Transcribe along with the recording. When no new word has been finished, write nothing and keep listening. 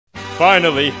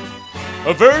Finally,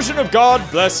 a version of God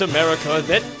Bless America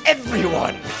that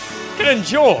everyone can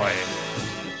enjoy.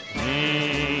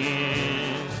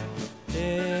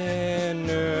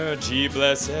 Energy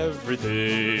bless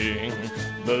everything.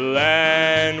 The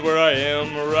land where I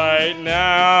am right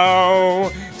now.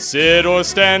 Sit or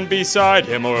stand beside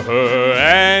him or her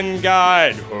and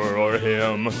guide her or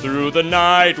him through the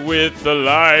night with the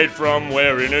light from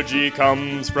where energy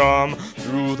comes from.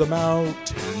 Through the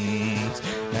mountains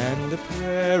and the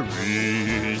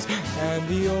prairies and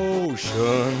the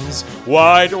oceans,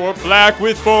 white or black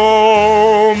with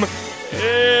foam.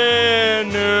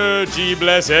 Energy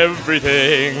bless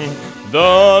everything. The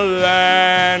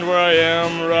land where I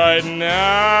am right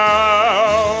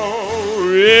now.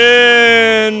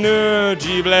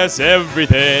 Energy bless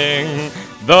everything.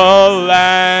 The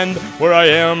land where I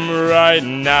am right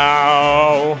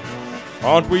now.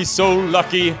 Aren't we so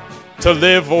lucky to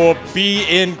live or be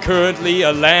in currently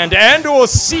a land and or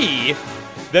sea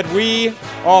that we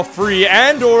are free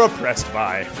and or oppressed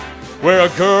by, where a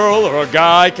girl or a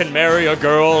guy can marry a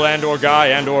girl and or guy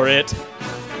and or it?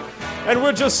 And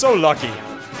we're just so lucky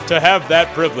to have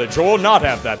that privilege, or not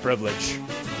have that privilege.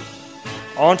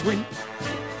 Aren't we?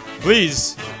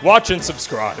 Please, watch and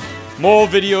subscribe. More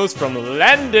videos from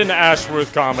Landon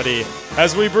Ashworth Comedy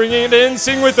as we bring it in.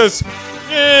 Sing with us.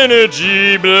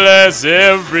 Energy bless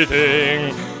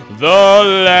everything. The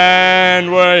land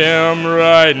where I am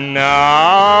right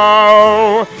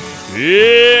now.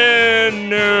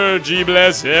 Energy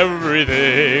bless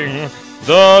everything.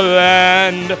 The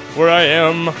land where I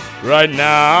am right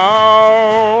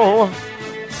now.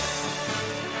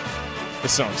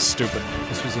 This sounds stupid.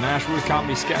 This was an Ashworth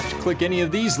comedy sketch. Click any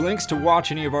of these links to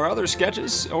watch any of our other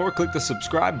sketches, or click the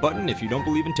subscribe button if you don't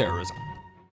believe in terrorism.